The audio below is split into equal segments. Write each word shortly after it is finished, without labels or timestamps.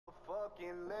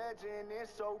legend,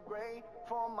 it's so great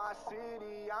for my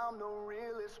city. I'm the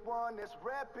realest one that's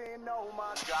repping. Oh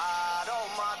my God,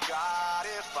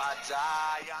 if I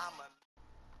die, I'm a...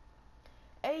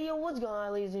 Hey yo, what's going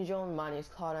on, ladies and gentlemen? My name is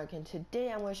Claude, and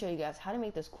today I'm going to show you guys how to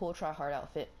make this cool try-hard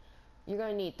outfit. You're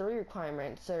going to need 3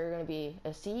 requirements. So you're going to be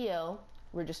a CEO,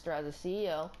 register as a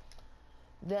CEO.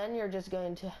 Then you're just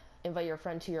going to invite your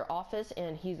friend to your office,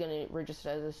 and he's going to register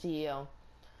as a CEO.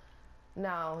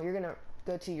 Now you're going to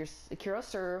go to your Secure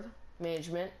Serve,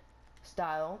 Management,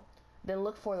 Style, then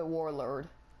look for the Warlord.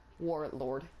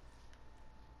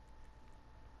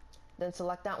 Then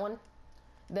select that one.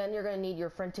 Then you're going to need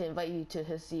your friend to invite you to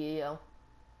his CEO.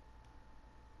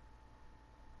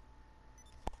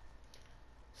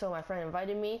 So my friend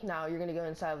invited me. Now you're going to go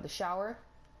inside of the shower.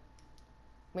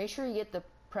 Make sure you get the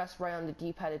press right on the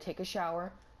D-pad to take a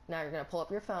shower. Now you're going to pull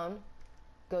up your phone.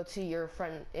 Go to your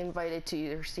friend invited to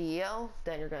your CEO.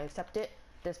 Then you're going to accept it.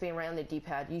 This being right on the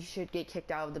D-pad. You should get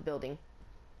kicked out of the building.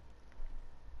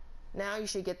 Now you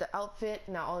should get the outfit.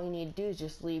 Now all you need to do is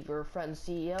just leave your friend's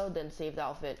CEO, then save the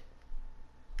outfit.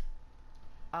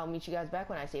 I'll meet you guys back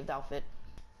when I save the outfit.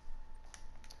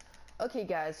 Okay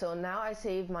guys, so now I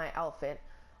saved my outfit.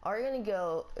 All you need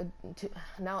to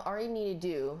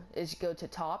do is go to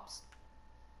tops,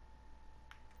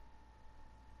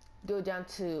 go down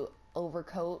to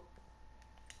overcoat,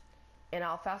 and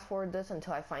I'll fast forward this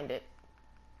until I find it.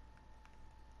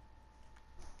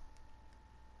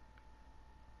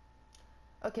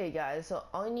 Okay guys, so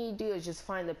all you need to do is just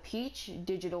find the peach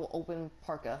digital open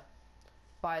parka.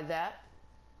 Buy that.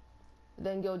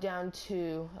 Then go down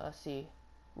to,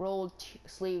 rolled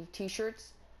sleeve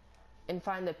t-shirts and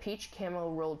find the peach camo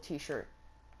rolled t-shirt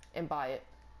and buy it.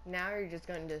 Now you're just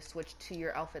going to switch to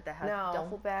your outfit that has a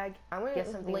duffel bag. I'm going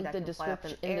to link the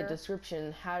description in the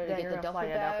description how to get the duffel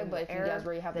bag, but if you guys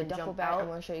already have the duffel bag, I'm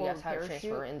going to show you guys how to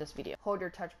transfer in this video. Hold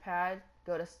your touchpad,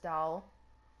 go to style,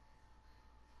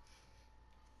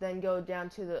 then go down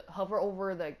to hover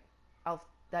over the outfit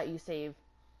that you saved.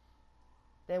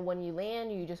 Then when you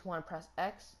land, you just want to press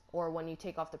X, or when you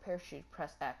take off the parachute,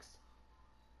 press X.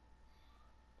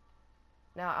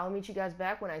 Now I'll meet you guys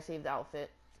back when I save the outfit.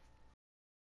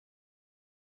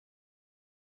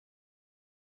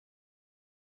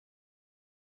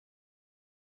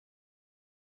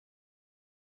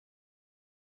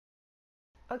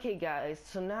 Okay guys,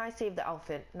 so now I saved the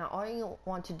outfit. Now all you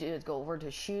want to do is go over to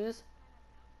shoes,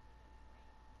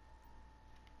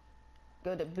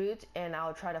 go to boots, and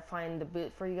I'll try to find the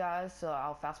boot for you guys, so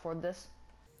I'll fast forward this.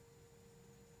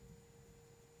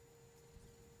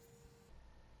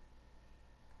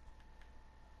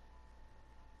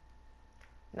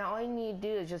 Now all you need to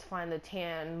do is just find the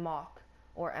tan mock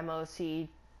or MOC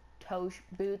toe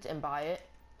boots and buy it.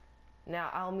 Now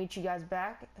I'll meet you guys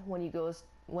back when you go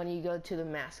to the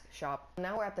mask shop.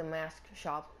 Now we're at the mask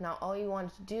shop. Now all you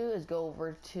want to do is go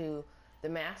over to the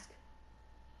mask.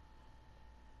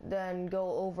 Then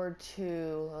go over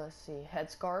to,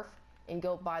 headscarf, and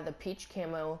go buy the peach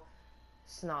camo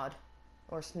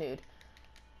snood.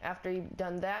 After you've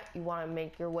done that, you want to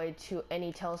make your way to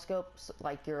any telescopes,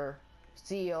 like your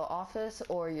CEO office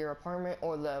or your apartment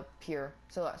or the pier.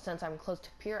 So since I'm close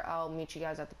to pier, I'll meet you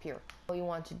guys at the pier. All you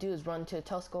want to do is run to a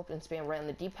telescope and spam right on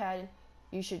the D-pad.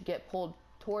 You should get pulled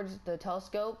towards the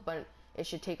telescope, but it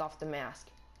should take off the mask.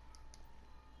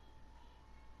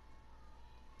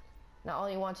 Now all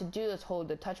you want to do is hold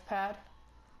the touchpad,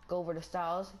 go over to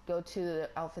styles, go to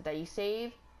the outfit that you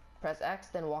saved, press X,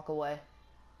 then walk away.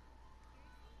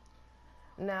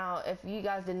 Now if you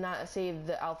guys did not save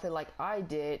the outfit like I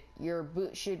did, your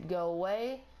boot should go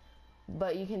away,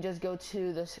 but you can just go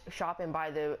to the shop and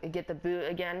get the boot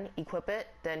again, equip it,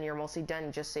 then you're mostly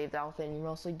done. Just save the outfit and you're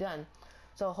mostly done.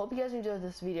 So I hope you guys enjoyed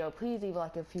this video. Please leave a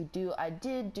like if you do. I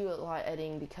did do a lot of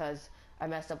editing because I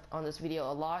messed up on this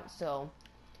video a lot, so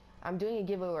I'm doing a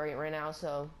giveaway right now,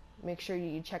 so make sure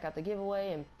you check out the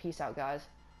giveaway, and peace out guys.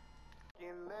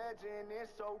 Legend,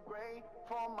 it's so great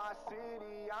for my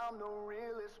city. I'm the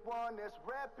realest one that's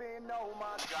repping. Oh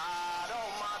my God,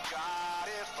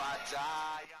 if I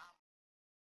die.